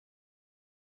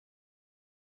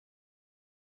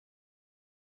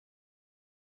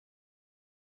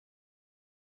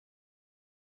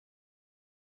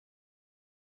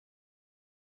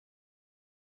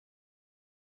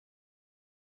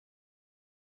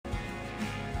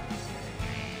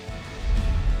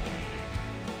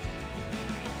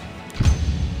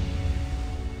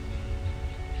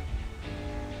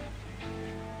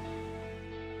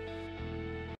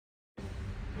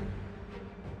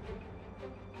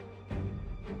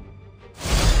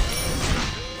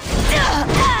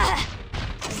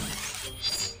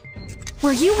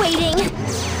Were you waiting?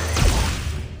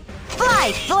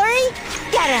 Fly, Flurry!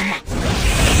 Get him!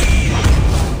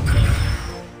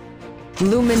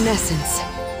 Luminescence.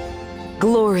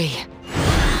 Glory.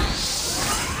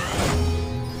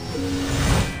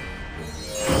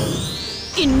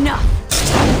 Enough!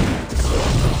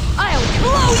 I'll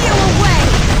blow you away!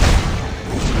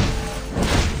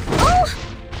 Oh!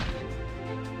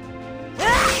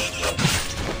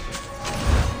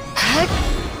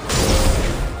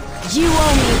 You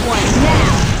owe me one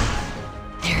now!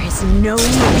 There is no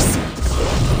mercy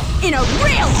in a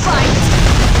real fight!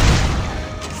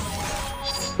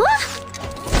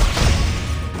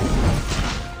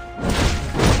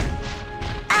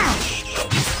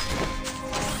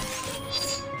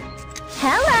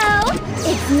 Hello!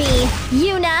 It's me,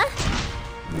 Yuna!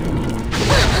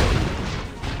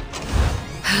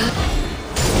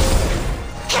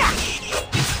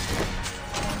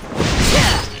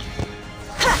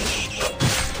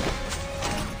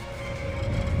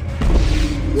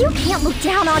 You can't look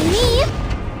down on me!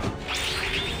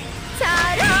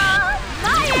 Ta-da!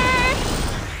 Fire!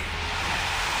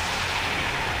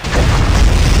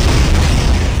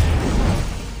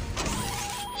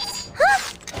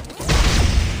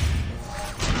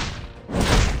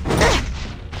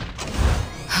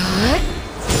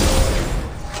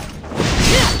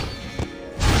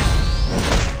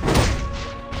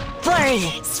 Flurry!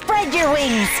 Spread your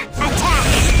wings! Attack!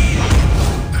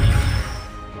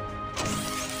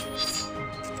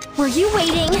 Were you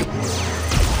waiting?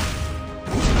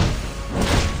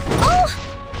 Oh!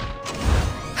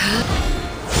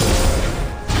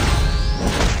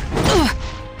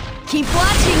 Keep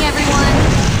watching, everyone!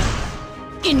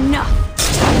 Enough!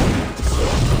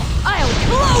 I'll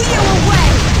blow you away!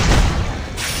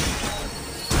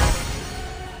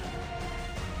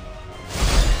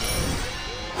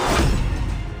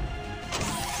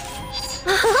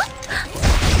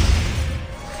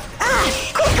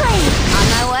 Quickly! On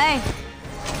my way!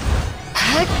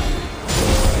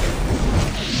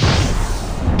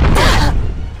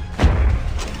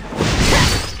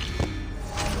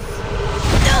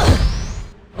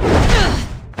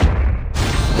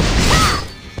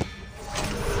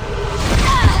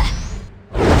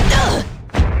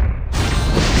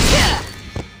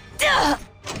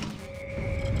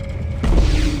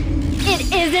 It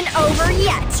isn't over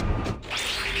yet!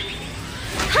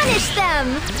 Punish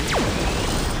them!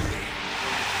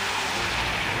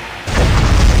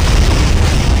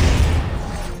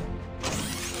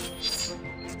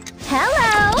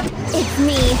 Hello! It's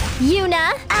me, Yuna!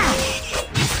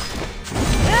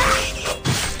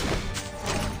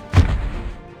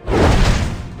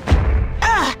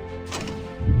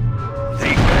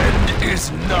 The end is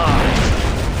nigh.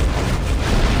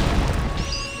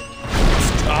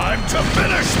 It's time to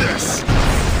finish this!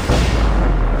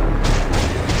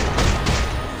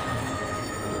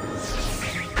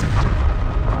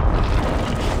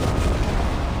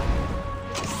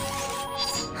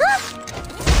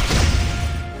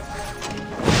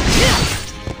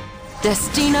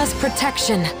 Destina's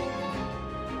protection.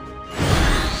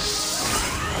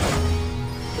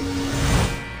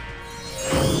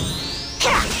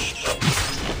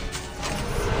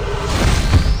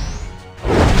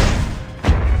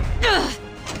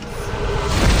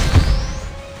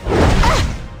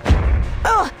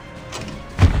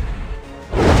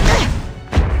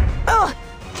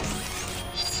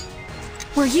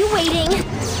 Were you waiting?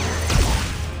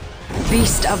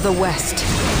 Beast of the West.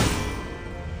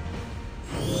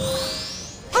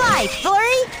 Fly,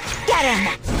 Flurry! Get him!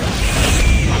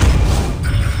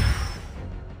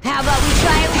 How about we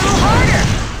try a little harder?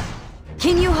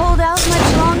 Can you hold out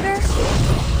much longer?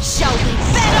 Shall we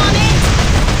bet on it?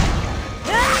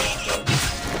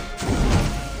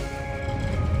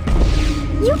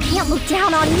 You can't look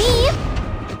down on me!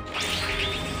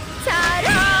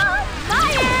 Ta-da!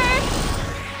 Fire!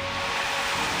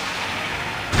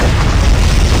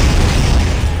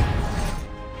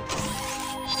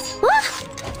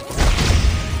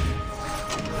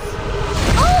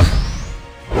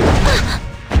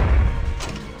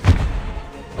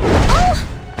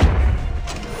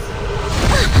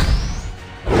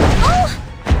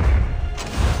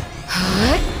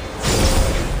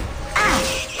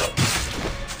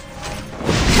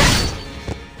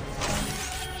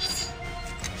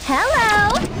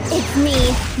 Hello! It's me,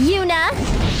 Yuna!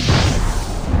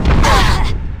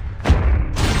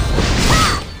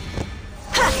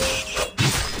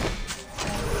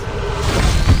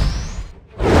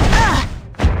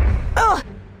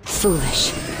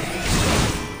 Foolish.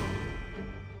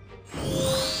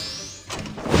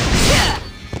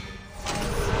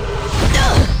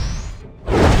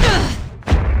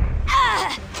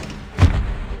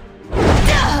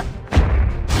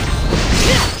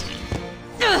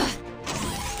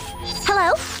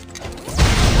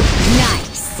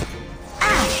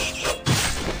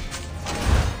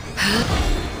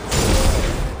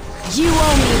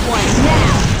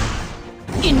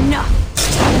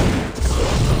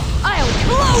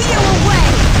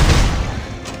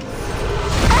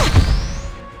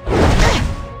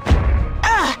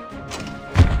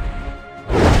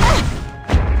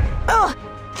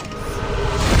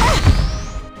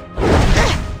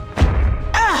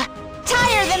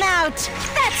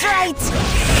 right!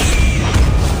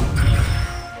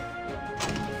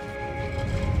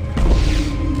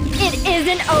 It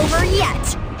isn't over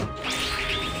yet!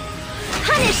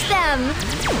 Punish them!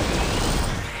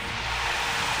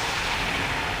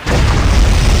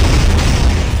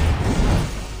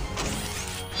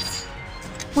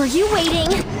 Were you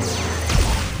waiting?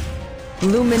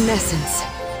 Luminescence.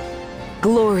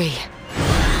 Glory.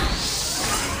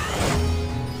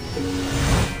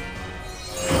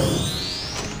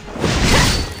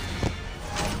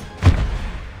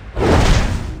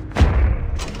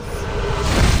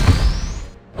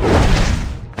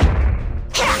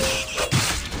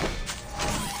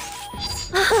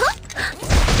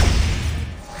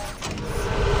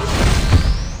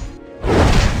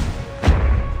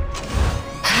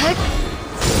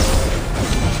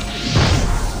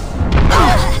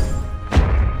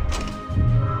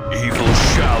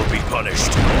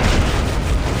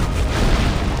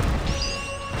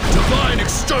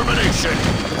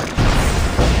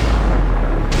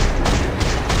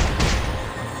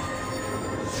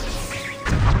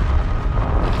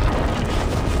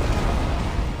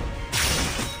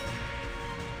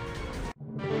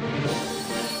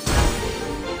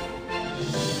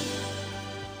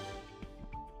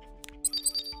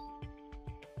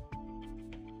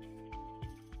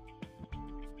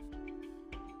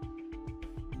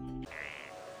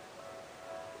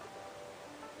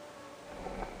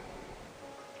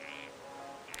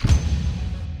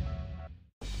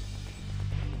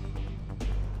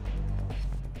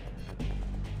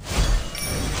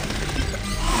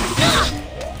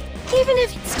 Even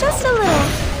if it's just a little.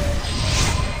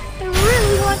 I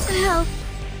really want to help.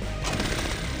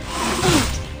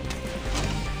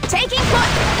 Taking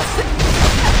foot!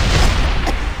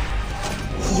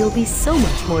 You'll be so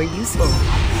much more useful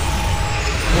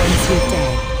once you're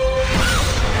dead.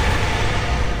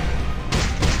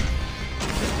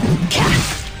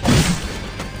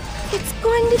 It's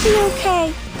going to be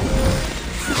okay.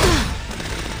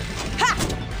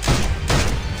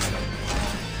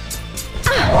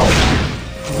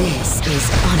 This is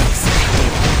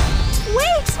unexpected.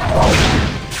 Wait!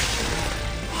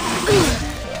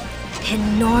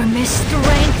 Enormous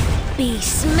strength be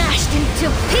smashed into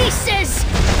pieces!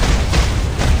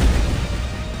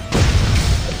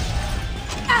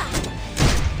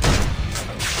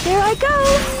 There I go!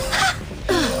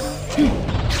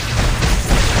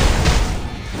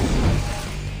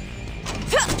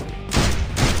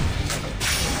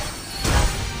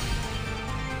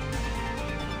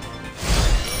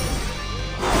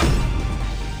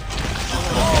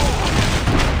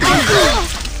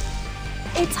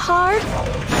 It's hard,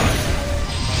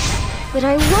 but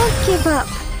I won't give up.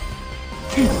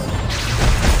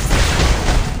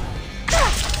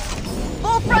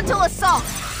 Full frontal assault!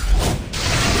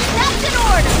 That's in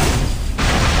order!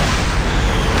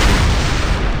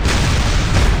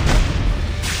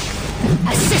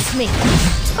 Assist me!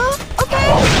 Oh, okay.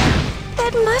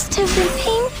 That must have been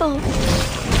painful.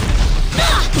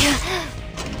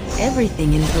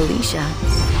 Everything in Felicia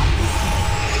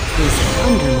is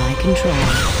under my control.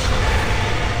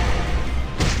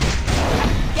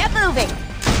 Get moving!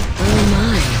 Oh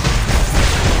my.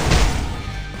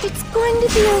 It's going to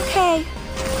be okay.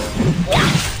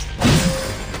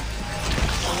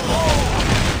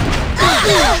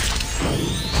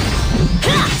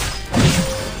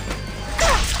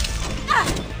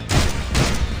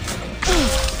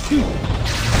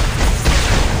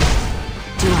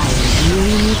 Do I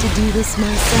really need to do this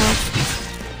myself?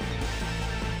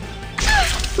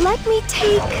 Let me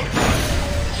take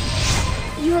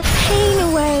your pain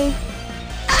away.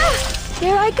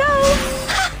 There I go.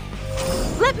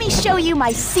 Let me show you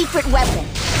my secret weapon.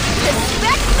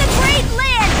 Respect the Great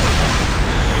Land!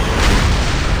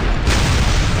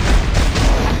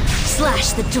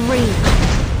 Slash the dream.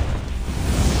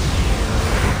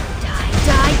 Die,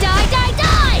 die, die, die,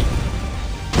 die!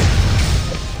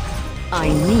 I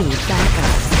need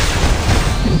backup.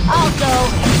 I'll go.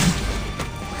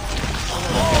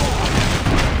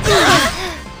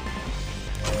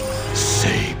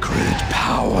 Sacred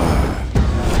power.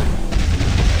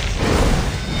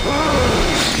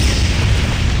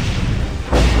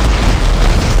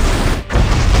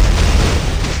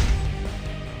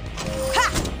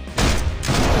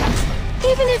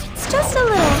 Even if it's just a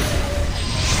little.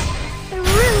 I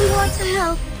really want to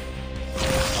help.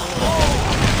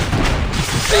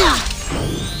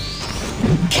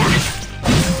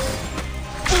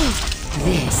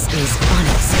 This is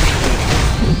unexpected.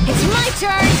 It's my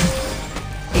turn!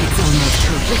 It's almost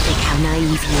horrific how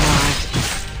naive you are.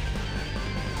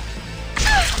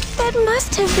 That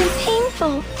must have been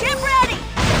painful. Get ready!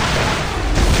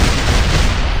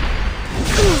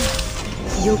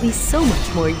 You'll be so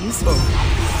much more useful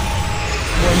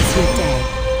once you're dead.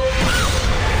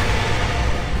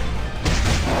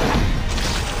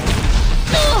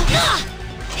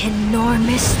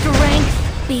 Enormous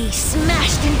strength be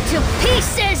smashed into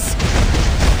pieces!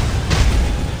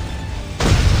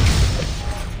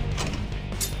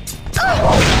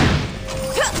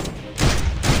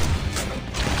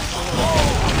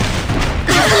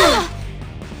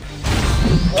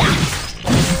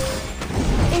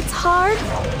 It's hard,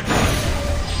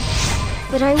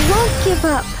 but I won't give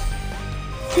up.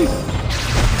 Do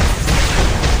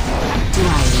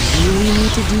I really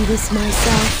need to do this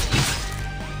myself?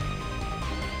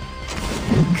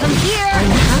 Come here! I'm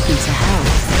happy to help.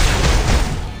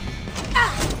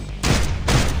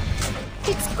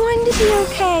 It's going to be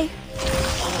okay.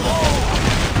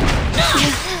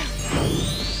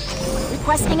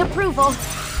 Requesting approval.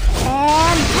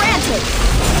 And granted.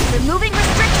 Removing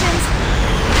restrictions.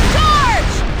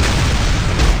 Charge!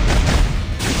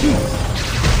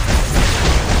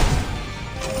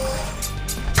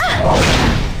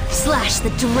 Slash the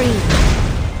dream.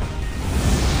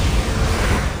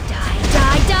 Die,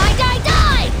 die, die, die,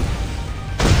 die!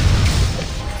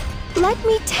 Let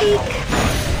me take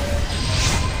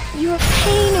your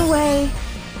pain away.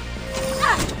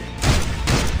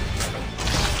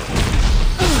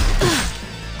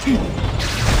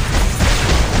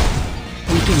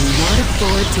 We cannot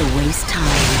afford to waste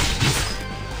time.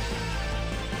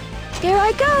 Here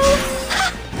I go!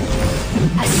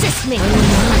 Assist me!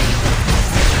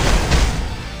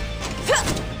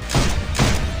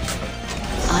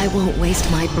 I won't waste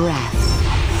my breath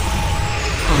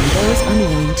on those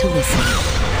unwilling to listen.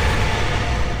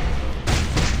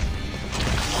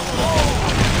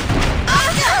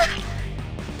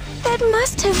 That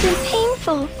must have been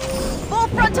painful. Full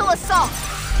frontal assault!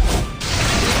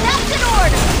 That's in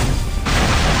order!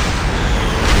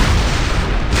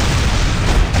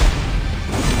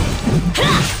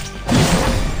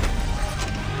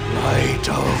 Light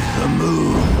of the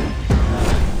moon.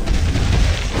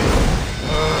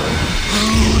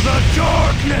 Through the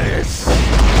darkness!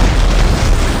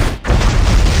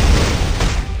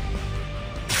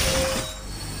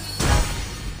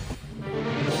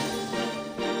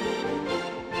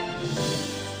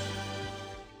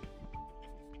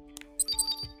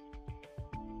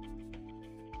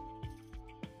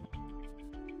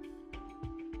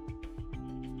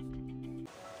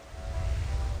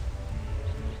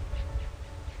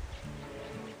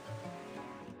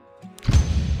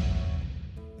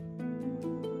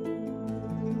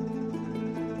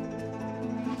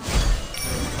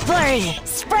 Flurry!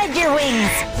 Spread your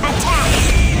wings! Attack!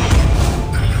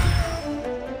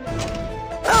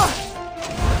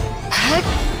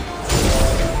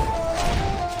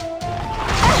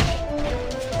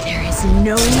 There is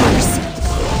no mercy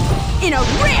in a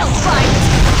real fight!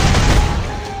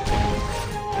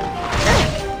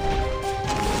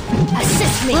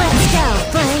 Assist me! Let's go,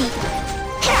 Flurry!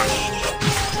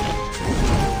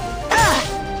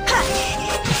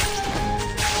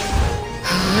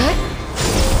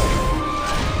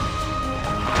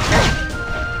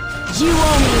 You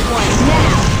owe me one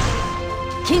now!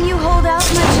 Can you hold out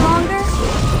much longer?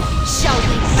 Shall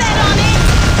we bet on it?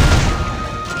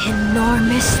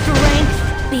 Enormous strength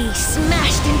be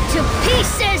smashed into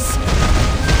pieces!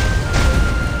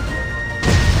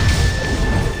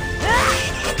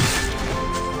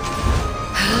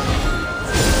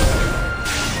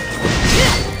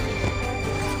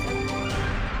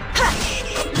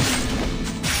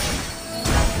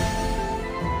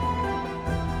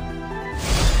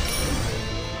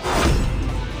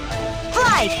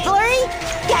 Flurry,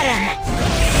 get him!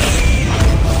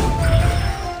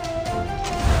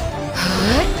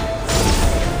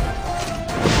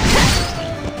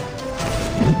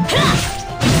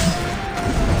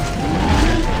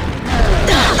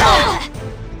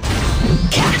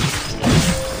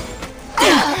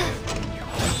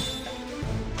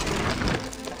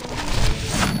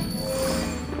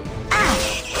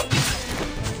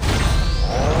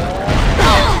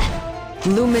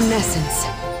 Luminescence.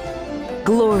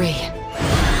 Glory.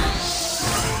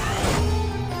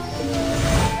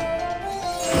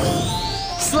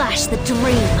 Slash the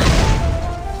dream.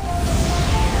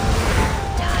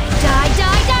 Die, die,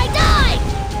 die, die, die!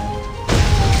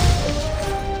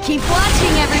 Keep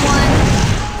watching, everyone!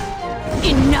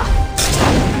 Enough!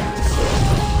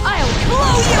 I'll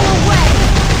blow you away!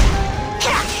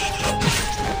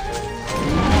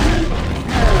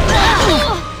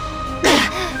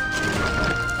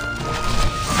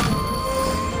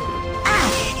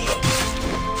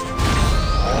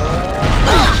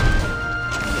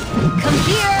 Come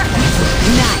here!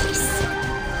 Nice!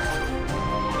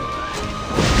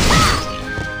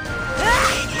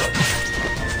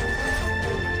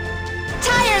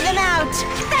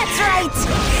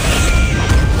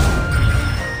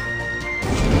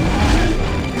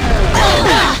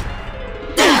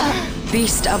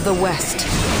 Beast of the West.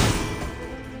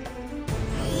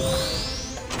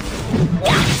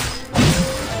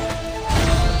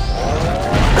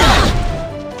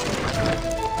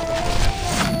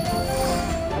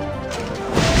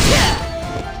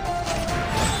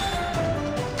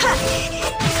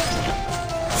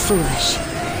 Foolish.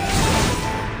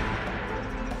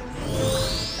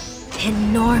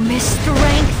 Enormous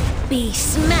strength be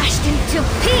smashed into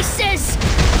pieces!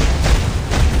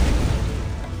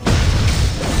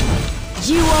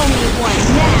 You owe me one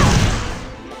now!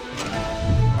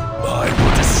 I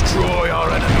will destroy our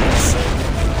enemies!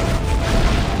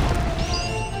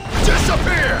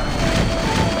 Disappear!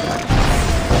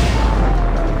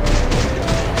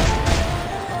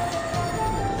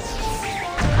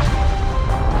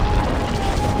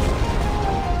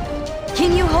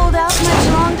 Can you hold out much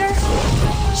longer?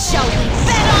 Shall we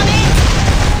bet on it?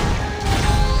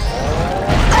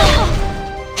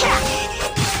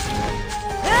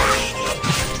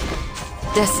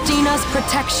 Destina's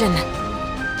protection.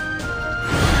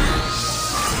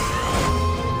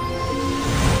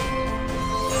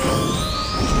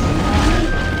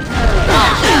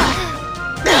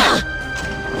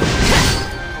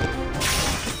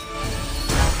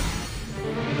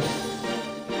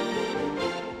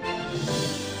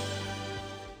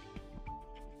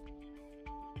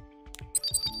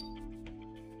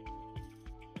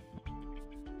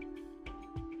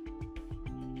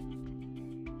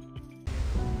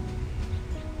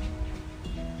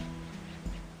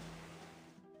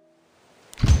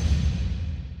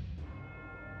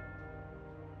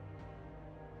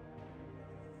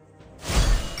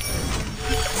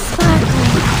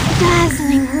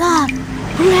 Dazzling love,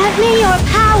 grant me your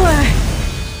power!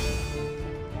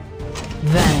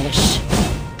 Vanish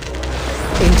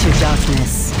into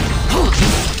darkness.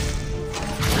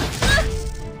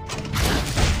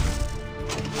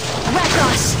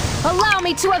 Rekos, allow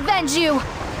me to avenge you!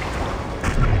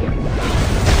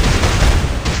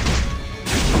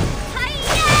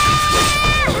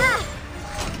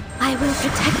 I will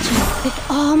protect you with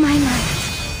all my might.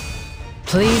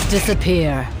 Please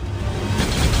disappear.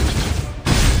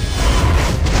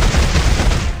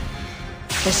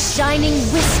 The shining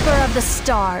whisper of the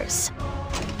stars.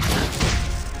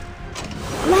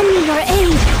 Lend me your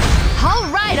aid. All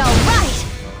right, all right!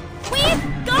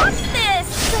 We've got this!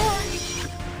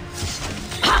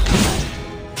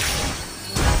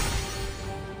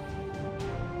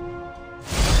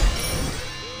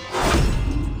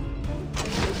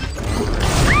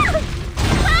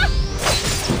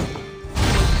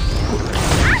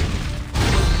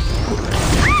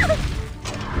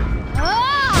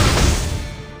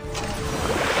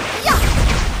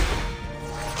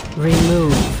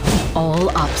 Remove all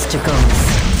obstacles.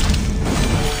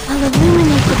 I'll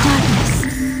illuminate the darkness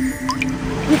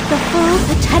with the full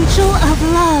potential of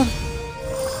love.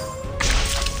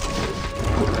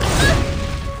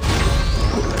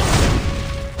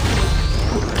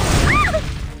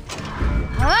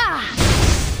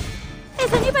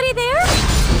 Is anybody there?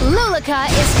 Lulika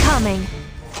is coming.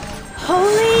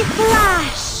 Holy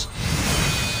Flash!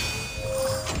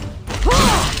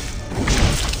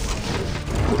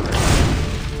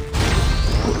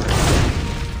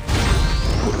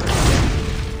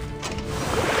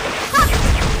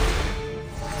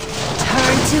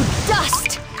 To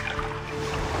dust!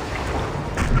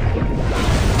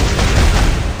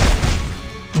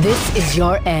 This is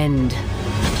your end.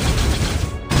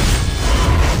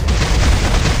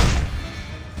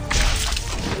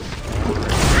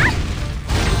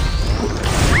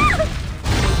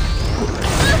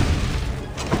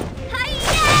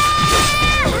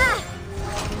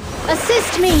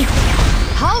 Assist me!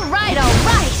 All right, all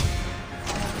right!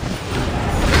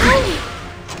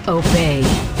 Obey.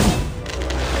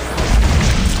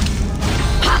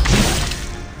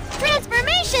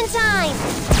 Transformation time!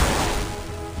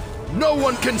 No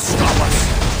one can stop us!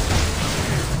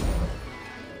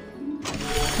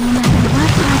 No matter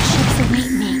what hardships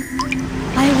await me,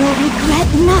 I will regret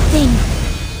nothing.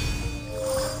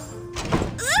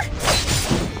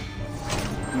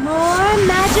 More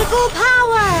magical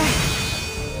power!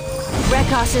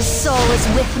 Rekos' soul is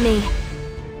with me.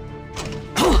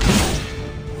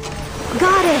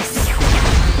 Goddess!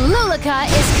 Lulika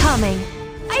is coming.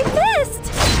 I missed!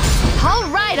 All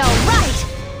right, all right!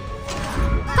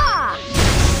 Ha!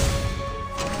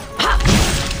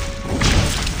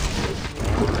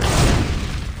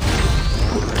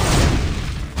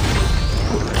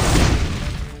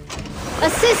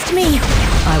 Assist me!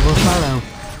 I will follow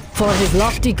for his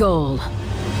lofty goal.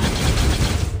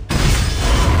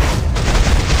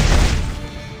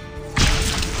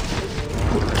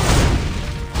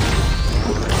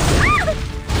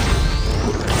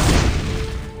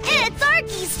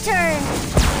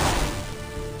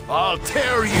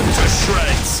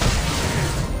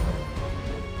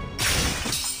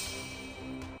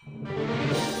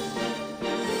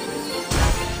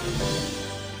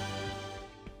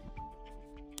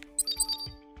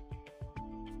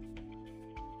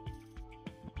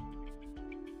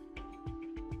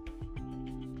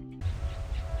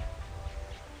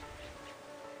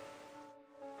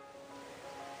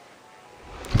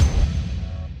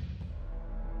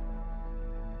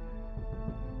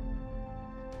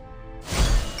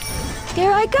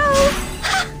 I go!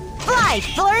 Fly,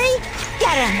 Flurry!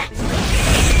 Get him!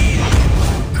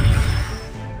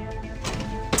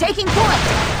 Taking point!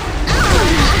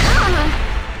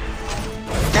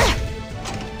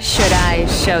 Should I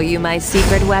show you my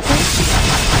secret weapon?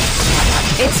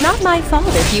 It's not my fault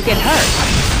if you get hurt.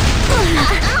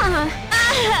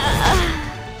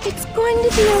 It's going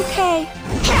to be okay.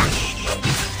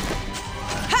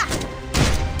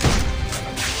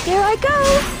 Here I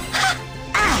go!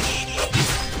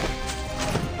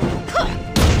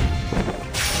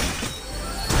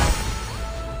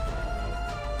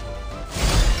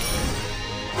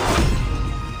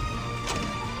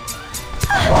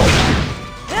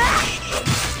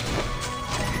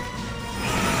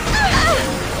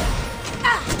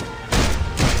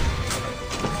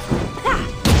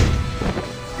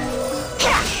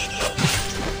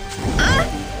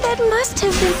 That must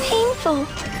have been painful.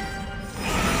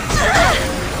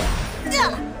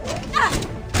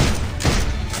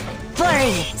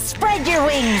 Flurry, spread your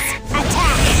wings!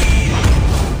 Attack!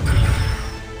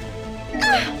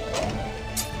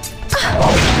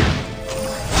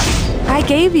 I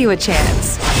gave you a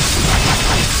chance.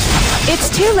 It's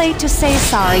too late to say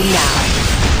sorry now.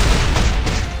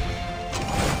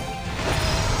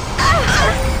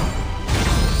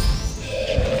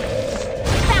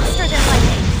 Faster than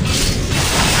lightning!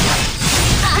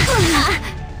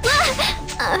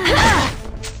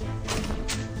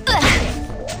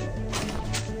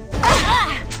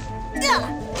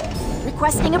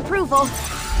 Requesting approval.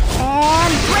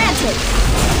 And granted.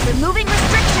 Removing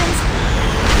restrictions.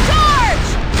 Charge!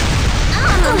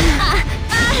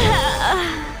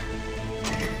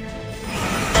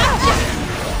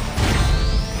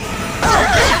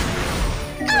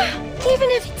 Even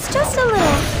if it's just a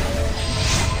little.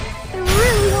 I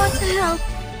really want to help.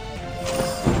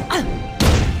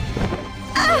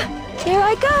 Here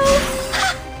I go!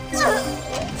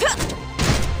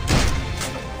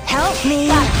 Help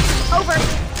me! Over!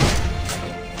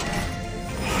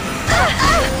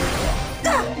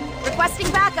 Requesting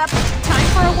backup. Time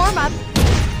for a warm-up.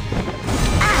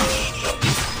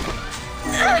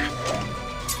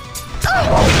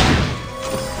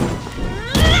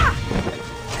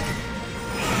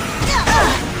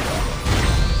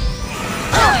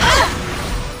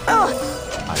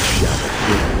 I shall bring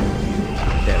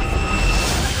you every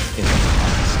in the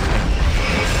past.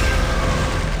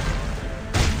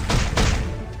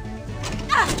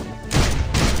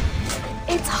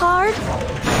 It's hard,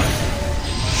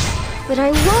 but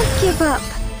I won't give up.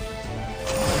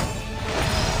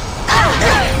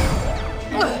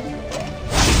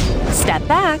 Step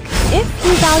back if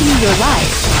you value your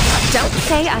life. Don't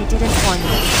say I didn't warn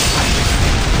you.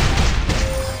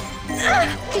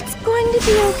 It's going to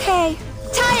be okay.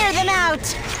 Tire them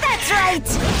out! That's right!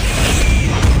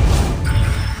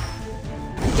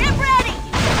 Get ready!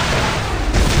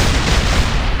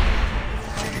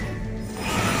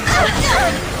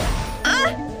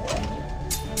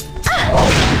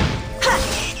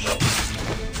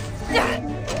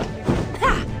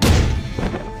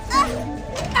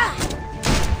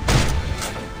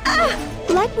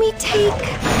 Let me take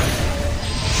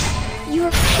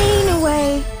your pain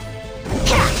away.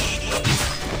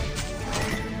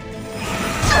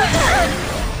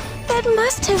 That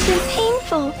must have been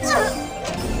painful.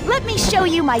 Let me show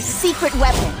you my secret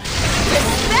weapon.